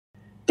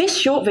This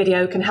short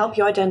video can help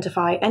you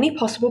identify any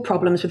possible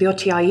problems with your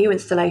TIU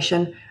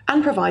installation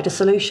and provide a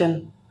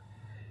solution.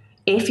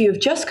 If you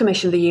have just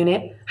commissioned the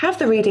unit, have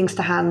the readings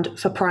to hand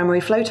for primary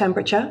flow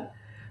temperature,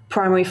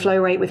 primary flow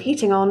rate with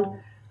heating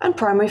on, and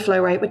primary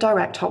flow rate with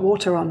direct hot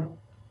water on.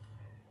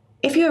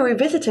 If you are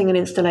revisiting an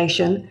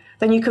installation,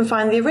 then you can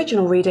find the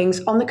original readings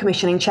on the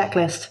commissioning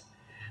checklist.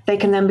 They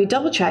can then be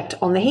double-checked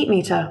on the heat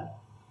meter.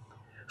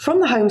 From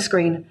the home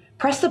screen,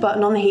 press the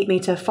button on the heat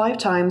meter 5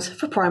 times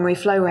for primary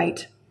flow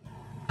rate.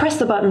 Press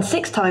the button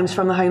 6 times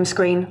from the home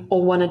screen,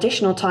 or 1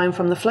 additional time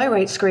from the flow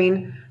rate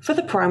screen, for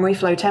the primary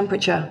flow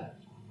temperature.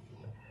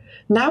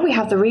 Now we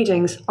have the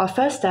readings, our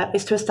first step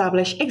is to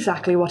establish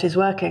exactly what is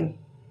working.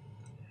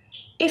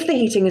 If the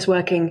heating is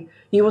working,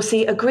 you will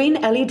see a green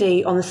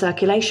LED on the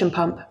circulation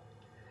pump.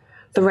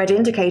 The red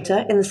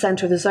indicator in the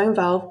centre of the zone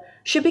valve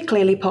should be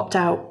clearly popped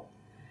out.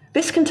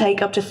 This can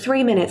take up to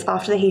 3 minutes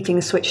after the heating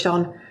is switched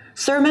on,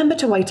 so remember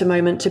to wait a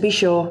moment to be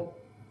sure.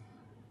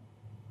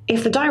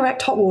 If the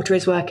direct hot water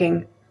is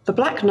working, the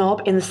black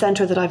knob in the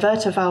centre of the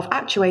diverter valve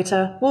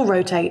actuator will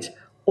rotate,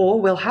 or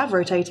will have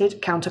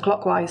rotated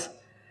counterclockwise.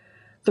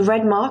 The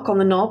red mark on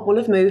the knob will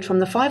have moved from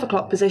the 5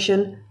 o'clock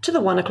position to the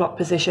 1 o'clock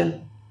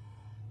position.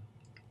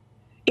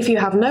 If you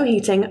have no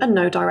heating and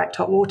no direct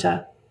hot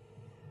water,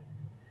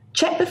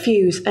 check the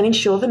fuse and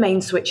ensure the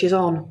main switch is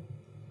on.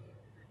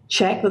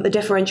 Check that the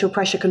differential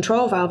pressure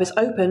control valve is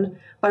open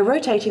by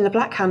rotating the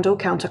black handle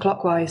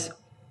counterclockwise.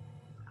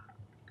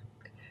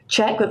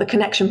 Check that the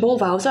connection ball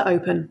valves are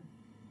open.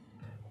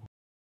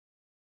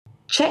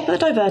 Check that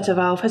the diverter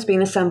valve has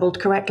been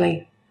assembled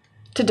correctly.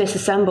 To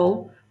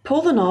disassemble,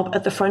 pull the knob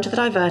at the front of the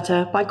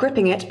diverter by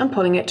gripping it and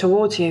pulling it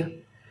towards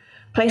you.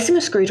 Placing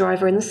a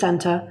screwdriver in the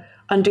centre,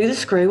 undo the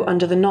screw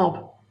under the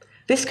knob.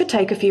 This could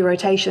take a few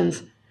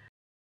rotations.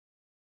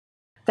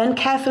 Then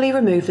carefully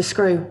remove the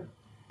screw.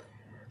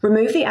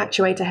 Remove the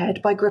actuator head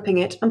by gripping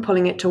it and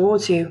pulling it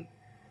towards you.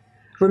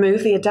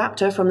 Remove the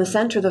adapter from the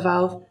centre of the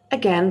valve,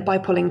 again by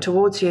pulling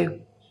towards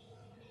you.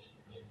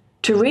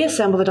 To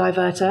reassemble the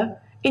diverter,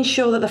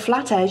 ensure that the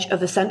flat edge of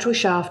the central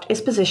shaft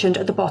is positioned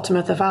at the bottom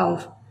of the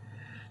valve.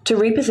 To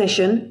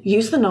reposition,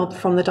 use the knob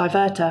from the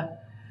diverter,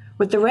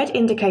 with the red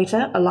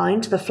indicator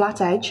aligned to the flat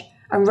edge,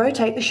 and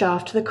rotate the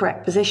shaft to the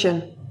correct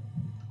position.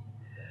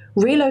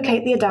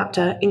 Relocate the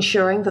adapter,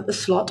 ensuring that the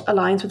slot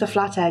aligns with the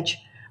flat edge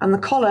and the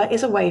collar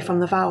is away from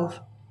the valve.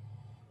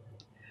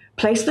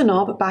 Place the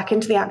knob back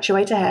into the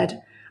actuator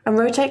head and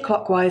rotate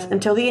clockwise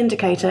until the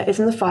indicator is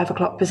in the 5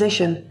 o'clock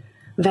position.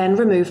 Then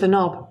remove the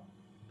knob.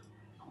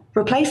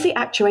 Replace the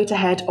actuator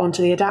head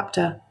onto the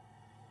adapter.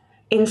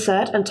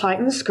 Insert and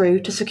tighten the screw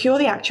to secure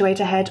the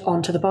actuator head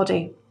onto the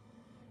body.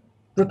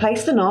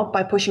 Replace the knob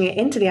by pushing it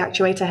into the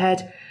actuator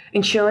head,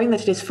 ensuring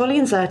that it is fully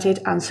inserted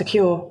and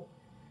secure.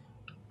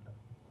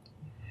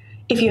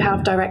 If you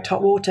have direct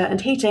hot water and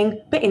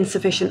heating, but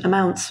insufficient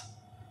amounts.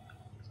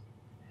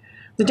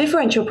 The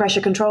differential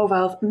pressure control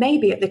valve may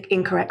be at the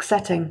incorrect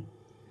setting.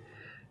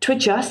 To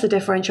adjust the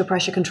differential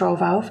pressure control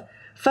valve,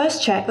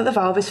 first check that the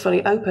valve is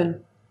fully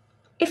open.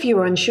 If you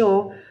are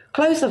unsure,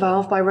 close the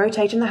valve by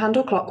rotating the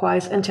handle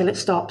clockwise until it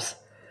stops.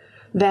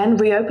 Then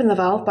reopen the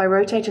valve by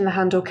rotating the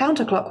handle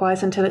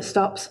counterclockwise until it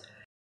stops.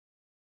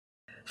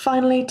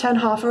 Finally, turn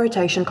half a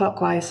rotation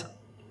clockwise.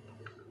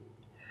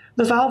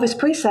 The valve is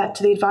preset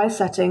to the advised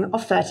setting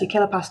of 30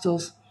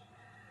 kilopascals.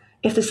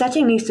 If the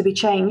setting needs to be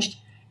changed,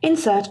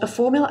 insert a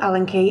 4mm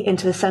Allen key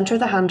into the centre of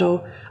the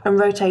handle and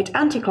rotate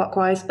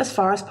anti-clockwise as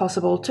far as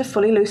possible to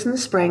fully loosen the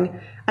spring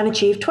and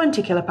achieve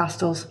 20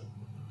 kilopascals.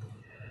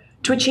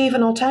 To achieve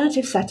an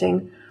alternative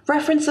setting,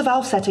 reference the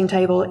valve setting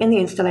table in the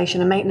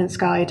installation and maintenance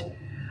guide,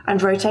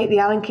 and rotate the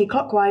Allen key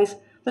clockwise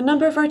the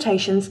number of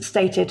rotations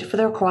stated for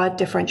the required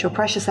differential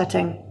pressure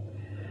setting.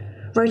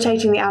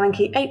 Rotating the Allen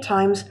key 8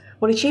 times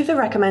will achieve the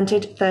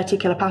recommended 30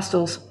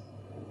 kilopascals.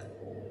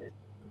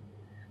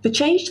 The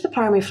change to the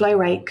primary flow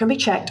rate can be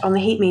checked on the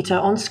heat meter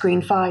on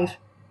screen 5.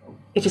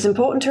 It is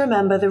important to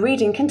remember the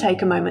reading can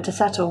take a moment to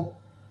settle.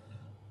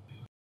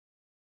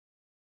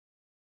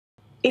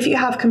 If you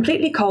have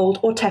completely cold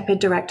or tepid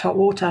direct hot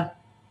water,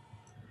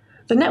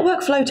 the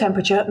network flow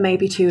temperature may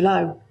be too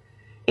low.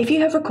 If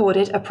you have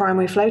recorded a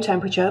primary flow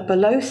temperature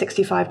below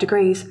 65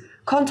 degrees,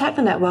 contact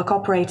the network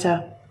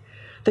operator.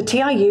 The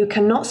TIU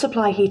cannot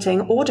supply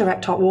heating or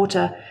direct hot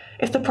water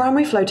if the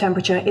primary flow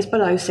temperature is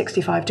below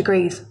 65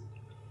 degrees.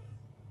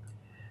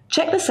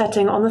 Check the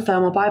setting on the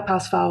thermal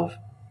bypass valve.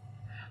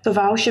 The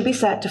valve should be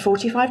set to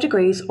 45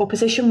 degrees or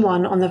position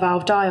 1 on the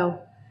valve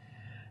dial.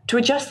 To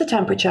adjust the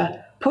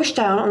temperature, push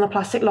down on the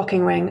plastic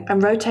locking ring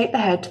and rotate the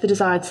head to the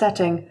desired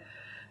setting,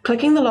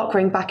 clicking the lock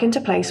ring back into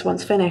place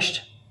once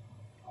finished.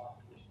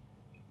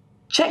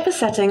 Check the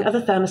setting of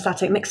the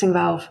thermostatic mixing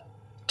valve.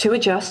 To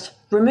adjust,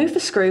 remove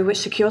the screw which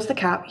secures the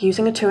cap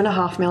using a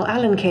 2.5mm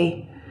Allen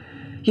key.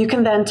 You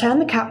can then turn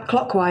the cap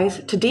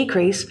clockwise to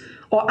decrease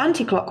or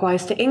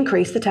anti-clockwise to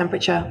increase the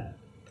temperature.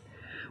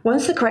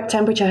 Once the correct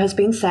temperature has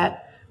been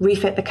set,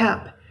 refit the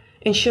cap,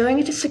 ensuring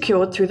it is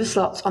secured through the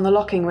slots on the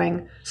locking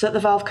ring so that the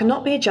valve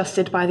cannot be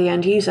adjusted by the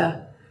end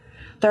user.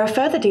 There are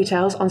further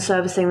details on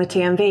servicing the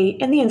TMV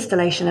in the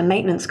installation and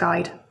maintenance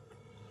guide.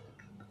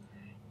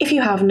 If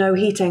you have no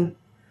heating,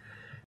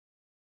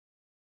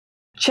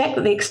 check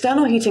that the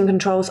external heating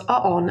controls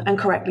are on and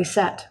correctly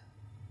set.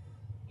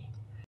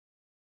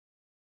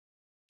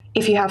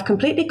 If you have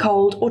completely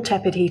cold or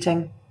tepid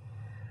heating,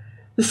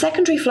 the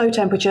secondary flow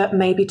temperature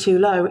may be too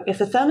low if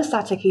the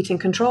thermostatic heating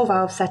control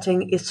valve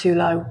setting is too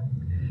low.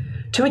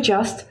 To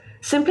adjust,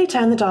 simply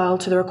turn the dial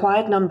to the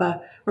required number,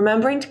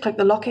 remembering to click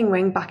the locking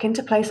ring back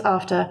into place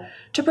after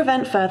to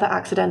prevent further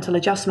accidental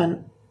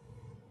adjustment.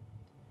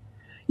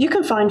 You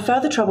can find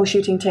further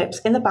troubleshooting tips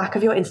in the back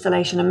of your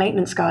installation and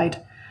maintenance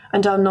guide,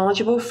 and our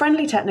knowledgeable,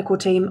 friendly technical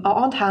team are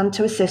on hand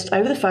to assist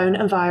over the phone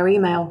and via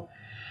email.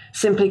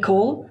 Simply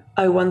call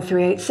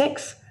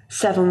 01386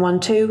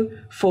 712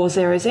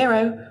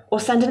 400 or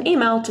send an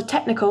email to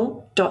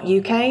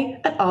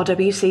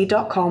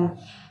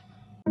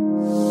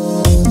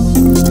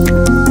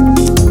technical.uk@rwc.com.